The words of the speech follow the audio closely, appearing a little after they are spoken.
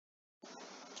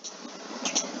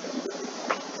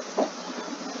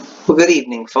Well, good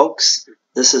evening, folks.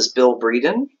 This is Bill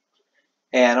Breeden,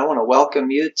 and I want to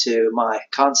welcome you to my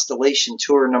Constellation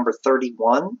Tour number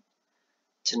 31.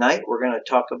 Tonight we're going to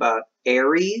talk about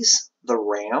Aries, the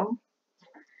Ram,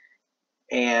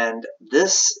 and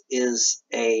this is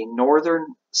a northern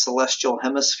celestial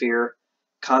hemisphere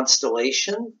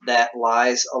constellation that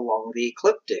lies along the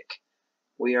ecliptic.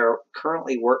 We are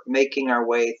currently making our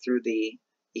way through the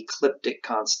ecliptic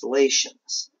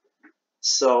constellations.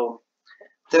 So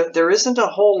there isn't a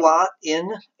whole lot in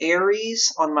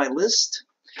Aries on my list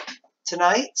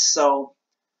tonight, so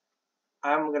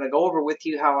I'm going to go over with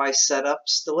you how I set up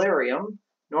Stellarium.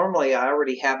 Normally I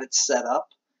already have it set up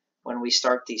when we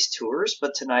start these tours,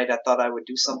 but tonight I thought I would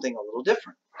do something a little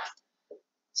different.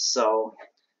 So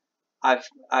I've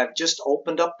just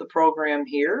opened up the program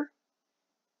here,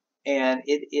 and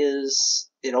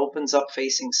it opens up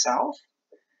facing south.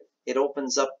 It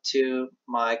opens up to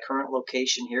my current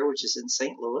location here, which is in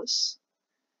St. Louis.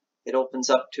 It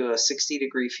opens up to a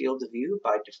 60-degree field of view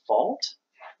by default.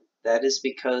 That is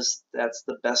because that's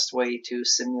the best way to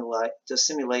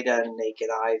simulate a naked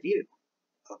eye view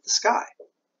of the sky.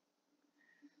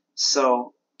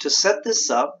 So to set this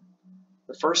up,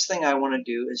 the first thing I want to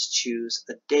do is choose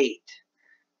a date.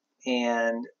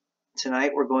 And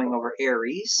tonight we're going over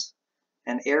Aries,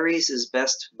 and Aries is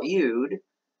best viewed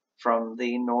from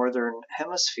the northern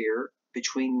hemisphere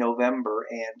between November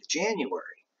and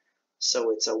January.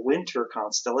 So it's a winter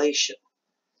constellation.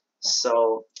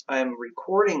 So I'm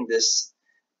recording this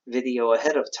video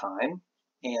ahead of time,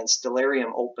 and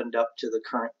Stellarium opened up to the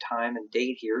current time and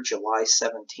date here, July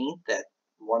 17th at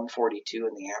 1:42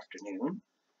 in the afternoon.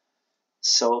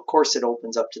 So of course it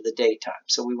opens up to the daytime.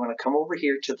 So we want to come over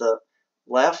here to the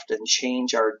left and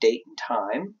change our date and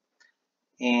time.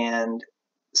 And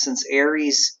since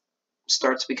Aries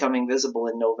starts becoming visible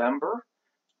in November,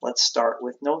 let's start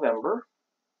with November.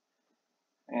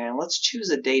 And let's choose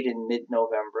a date in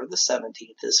mid-November. The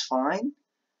 17th is fine.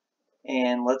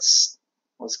 And let's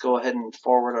go ahead and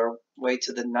forward our way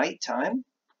to the nighttime.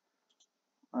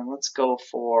 And let's go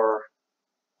for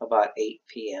about 8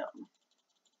 p.m.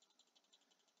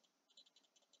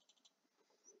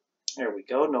 There we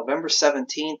go, November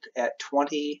 17th at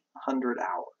 2000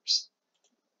 hours.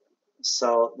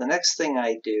 So the next thing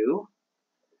I do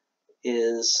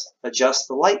is adjust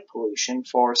the light pollution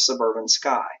for suburban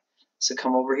sky. So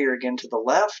come over here again to the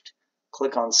left,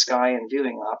 click on Sky and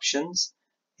Viewing Options,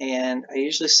 and I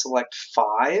usually select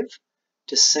 5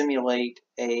 to simulate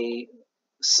a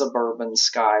suburban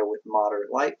sky with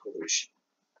moderate light pollution.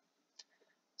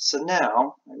 So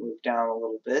now, I move down a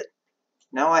little bit.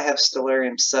 Now I have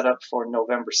Stellarium set up for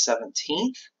November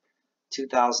 17th,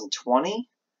 2020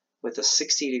 with a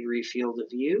 60-degree field of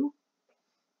view,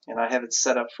 and I have it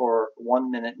set up for 1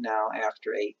 minute now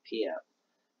after 8 p.m.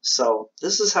 So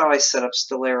this is how I set up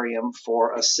Stellarium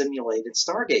for a simulated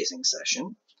stargazing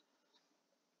session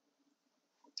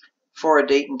for a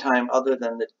date and time other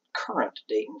than the current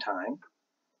date and time,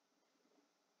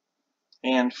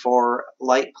 and for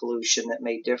light pollution that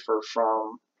may differ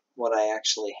from what I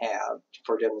actually have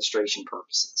for demonstration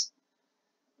purposes.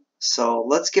 So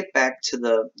let's get back to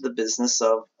the business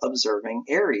of observing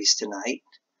Aries tonight.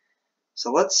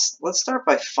 So let's start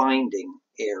by finding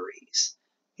Aries.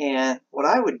 And what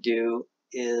I would do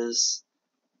is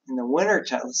in the winter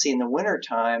time, in the winter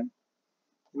time,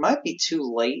 it might be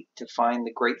too late to find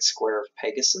the great square of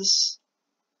Pegasus.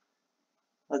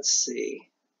 Let's see.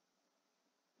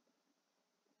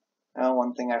 Oh,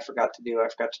 one thing I forgot to do, I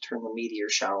forgot to turn the meteor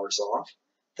showers off.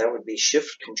 That would be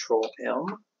Shift Control M.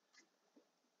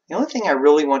 The only thing I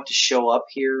really want to show up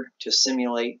here to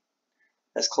simulate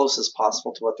as close as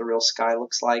possible to what the real sky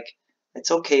looks like.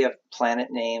 It's okay if planet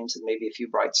names and maybe a few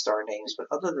bright star names, but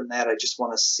other than that, I just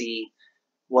want to see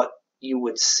what you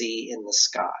would see in the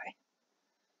sky.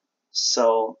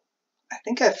 So I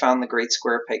think I found the great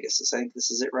square of Pegasus. I think this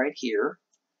is it right here.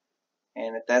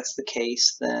 And if that's the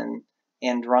case, then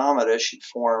Andromeda should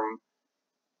form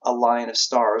a line of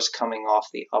stars coming off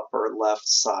the upper left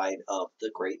side of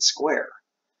the great square.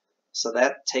 So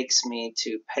that takes me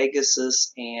to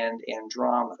Pegasus and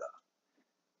Andromeda.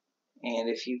 And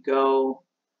if you go,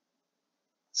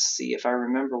 see if I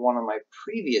remember one of my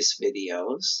previous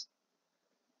videos,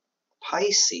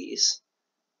 Pisces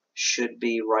should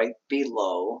be right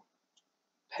below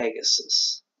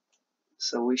Pegasus.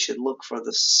 So we should look for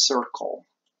the circle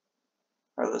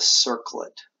or the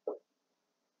circlet.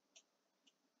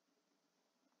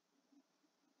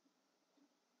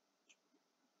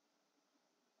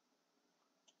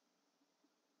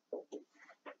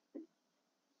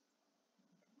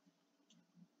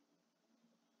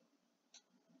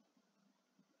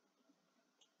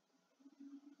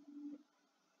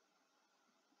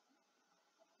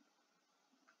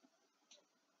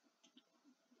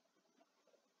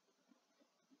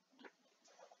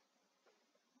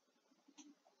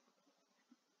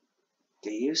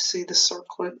 Do you see the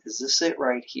circlet? Is this it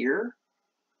right here?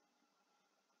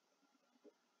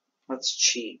 Let's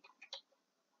cheat.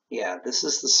 Yeah, this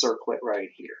is the circlet right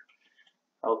here.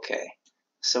 Okay,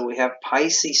 so we have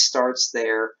Pisces starts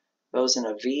there, goes in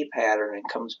a V pattern, and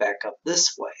comes back up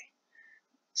this way.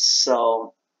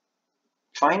 So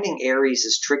finding Aries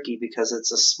is tricky because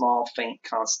it's a small, faint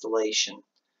constellation.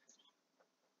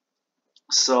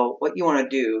 So what you want to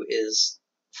do is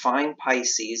find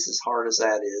Pisces, as hard as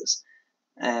that is,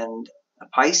 and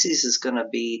Pisces is going to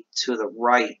be to the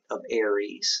right of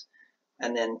Aries,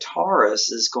 and then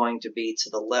Taurus is going to be to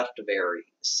the left of Aries.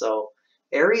 So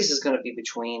Aries is going to be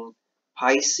between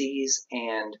Pisces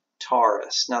and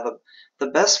Taurus. Now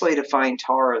the best way to find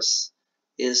Taurus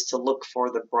is to look for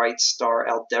the bright star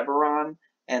Aldebaran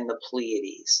and the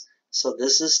Pleiades. So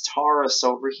this is Taurus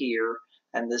over here,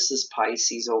 and this is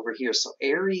Pisces over here. So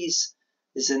Aries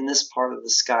is in this part of the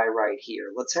sky right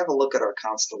here. Let's have a look at our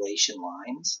constellation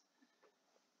lines.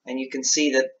 And you can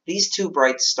see that these two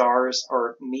bright stars,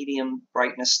 or medium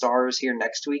brightness stars here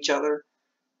next to each other,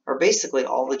 are basically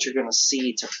all that you're going to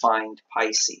see to find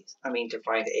to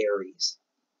find Aries.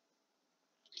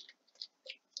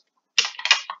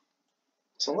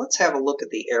 So let's have a look at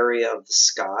the area of the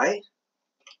sky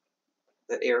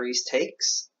that Aries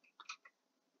takes.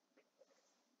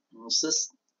 It's this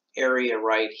area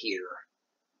right here.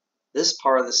 This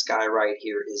part of the sky right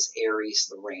here is Aries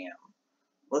the Ram.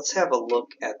 Let's have a look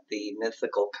at the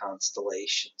mythical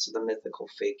constellations, the mythical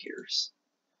figures.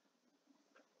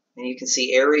 And you can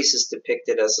see Aries is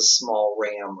depicted as a small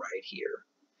ram right here,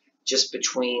 just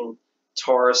between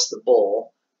Taurus the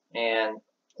bull, and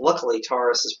luckily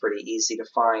Taurus is pretty easy to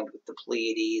find with the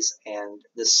Pleiades and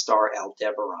this star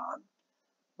Aldebaran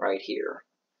right here.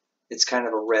 It's kind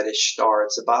of a reddish star.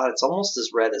 It's almost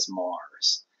as red as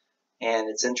Mars.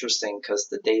 And it's interesting because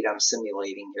the date I'm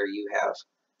simulating here, you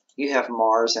have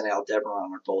Mars and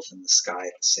Aldebaran are both in the sky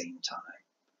at the same time.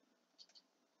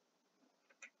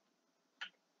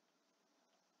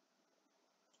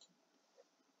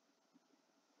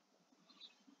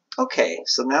 Okay,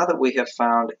 so now that we have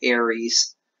found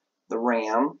Aries, the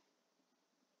ram,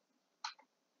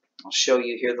 I'll show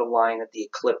you here the line of the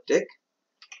ecliptic.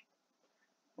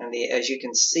 And as you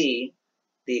can see,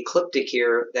 the ecliptic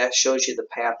here, that shows you the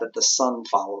path that the sun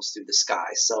follows through the sky.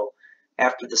 So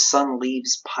after the sun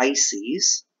leaves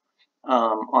Pisces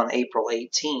on April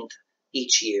 18th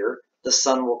each year, the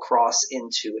sun will cross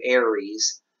into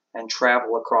Aries and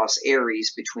travel across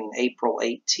Aries between April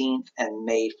 18th and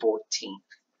May 14th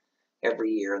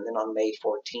every year. And then on May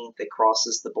 14th, it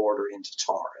crosses the border into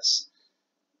Taurus.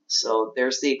 So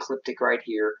there's the ecliptic right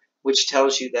here, which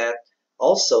tells you that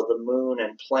also the moon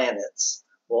and planets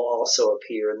will also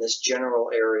appear in this general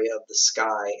area of the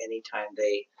sky anytime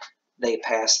they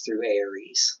pass through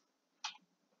Aries.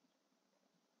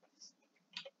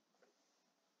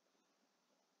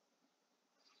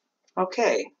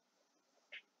 Okay,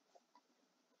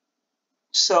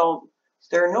 so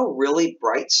there are no really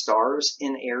bright stars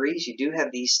in Aries. You do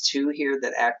have these two here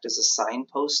that act as a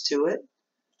signpost to it.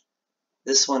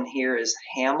 This one here is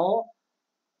Hamel,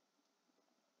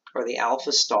 or the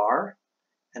Alpha star,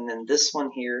 and then this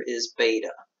one here is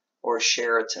Beta, or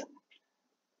Sheraton,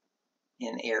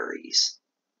 in Aries.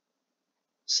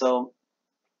 So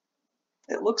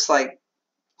it looks like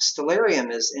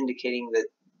Stellarium is indicating that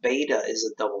Beta is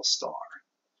a double star.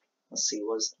 Let's see,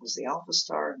 was the Alpha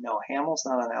star? No, Hamel's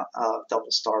not a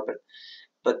double star,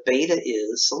 but Beta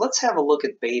is. So let's have a look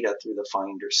at Beta through the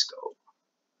finder scope.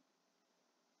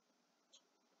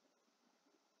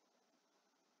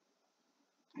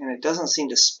 And it doesn't seem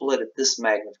to split at this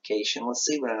magnification. Let's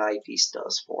see what an eyepiece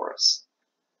does for us.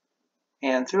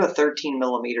 And through a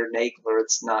 13mm Nagler,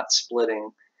 it's not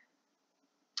splitting.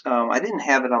 I didn't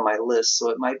have it on my list, so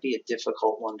it might be a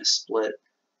difficult one to split.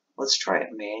 Let's try it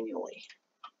manually.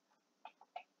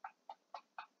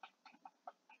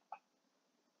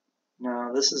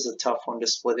 No, this is a tough one to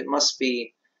split. It must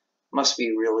be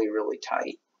really, really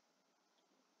tight.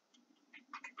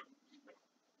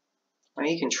 I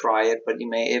mean, you can try it, but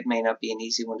it may not be an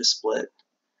easy one to split.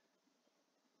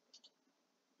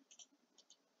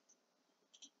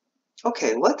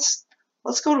 Okay, let's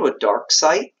go to a dark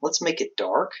site. Let's make it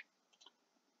dark.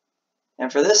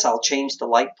 And for this, I'll change the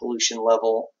light pollution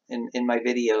level. In my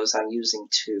videos, I'm using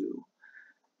 2.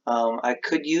 I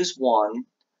could use 1.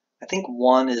 I think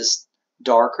 1 is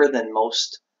darker than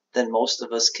most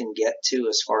of us can get to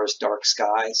as far as dark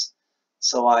skies.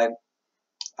 So I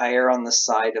err on the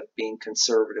side of being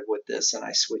conservative with this, and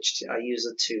I use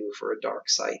a 2 for a dark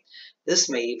site. This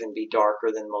may even be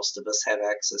darker than most of us have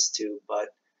access to, but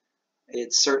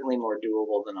it's certainly more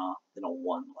doable than a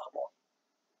 1 level.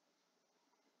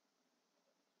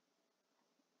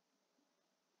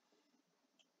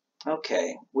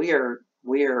 Okay, we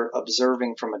are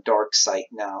observing from a dark site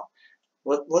now.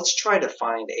 Let's try to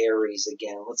find Aries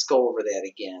again. Let's go over that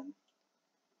again.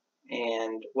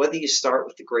 And whether you start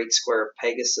with the Great Square of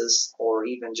Pegasus or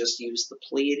even just use the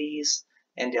Pleiades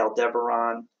and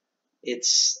Aldebaran,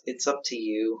 it's up to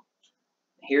you.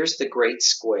 Here's the Great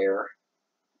Square,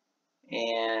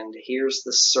 and here's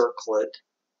the circlet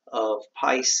of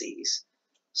Pisces.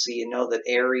 So you know that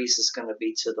Aries is going to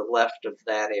be to the left of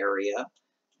that area.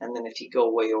 And then if you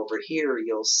go way over here,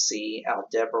 you'll see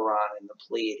Aldebaran and the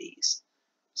Pleiades.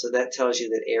 So that tells you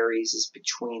that Aries is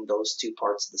between those two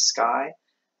parts of the sky.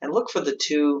 And look for the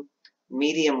two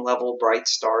medium level bright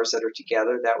stars that are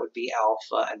together. That would be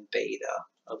Alpha and Beta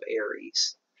of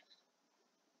Aries.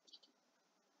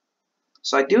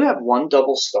 So I do have one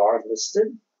double star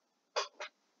listed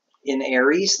in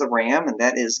Aries, the Ram, and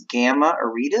that is Gamma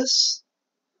Aridus.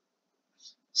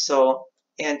 So,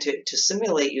 and to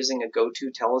simulate using a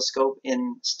GO2 telescope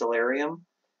in Stellarium,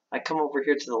 I come over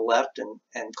here to the left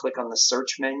and click on the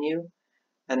search menu,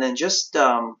 and then just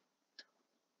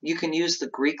you can use the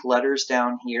Greek letters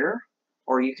down here,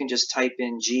 or you can just type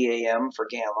in GAM for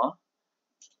gamma.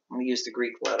 I'm going to use the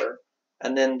Greek letter,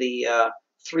 and then the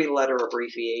three-letter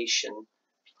abbreviation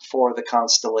for the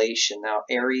constellation. Now,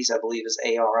 Aries, I believe, is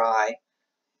ARI.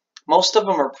 Most of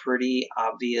them are pretty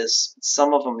obvious.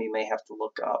 Some of them you may have to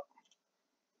look up.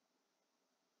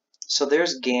 So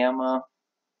there's Gamma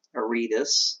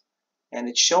Aridus, and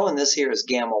it's showing this here as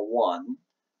Gamma 1,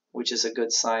 which is a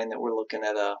good sign that we're looking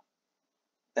at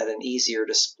an easier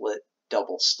to split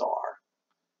double star.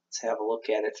 Let's have a look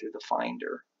at it through the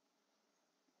finder.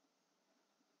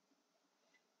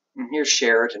 And here's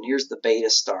Sheraton. Here's the beta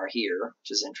star here,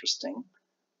 which is interesting.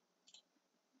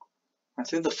 And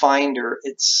through the finder,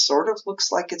 it sort of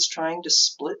looks like it's trying to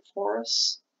split for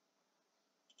us.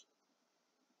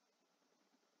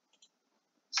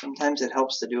 Sometimes it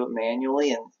helps to do it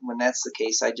manually, and when that's the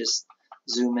case, I just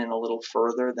zoom in a little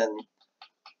further than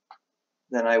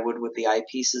I would with the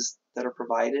eyepieces that are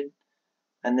provided.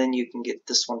 And then you can get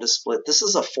this one to split. This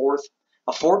is a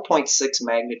 4.6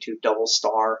 magnitude double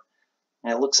star,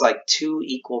 and it looks like two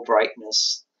equal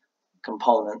brightness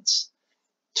components,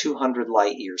 200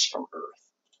 light years from Earth.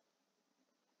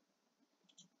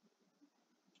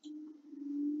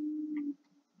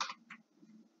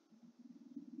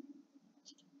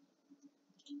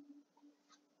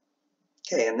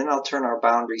 Okay, and then I'll turn our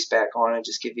boundaries back on and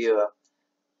just give you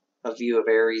a view of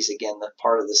Aries again, the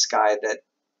part of the sky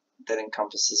that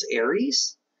encompasses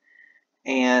Aries.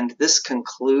 And this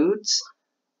concludes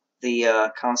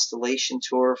the constellation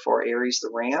tour for Aries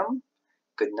the Ram.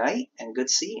 Good night and good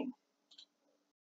seeing.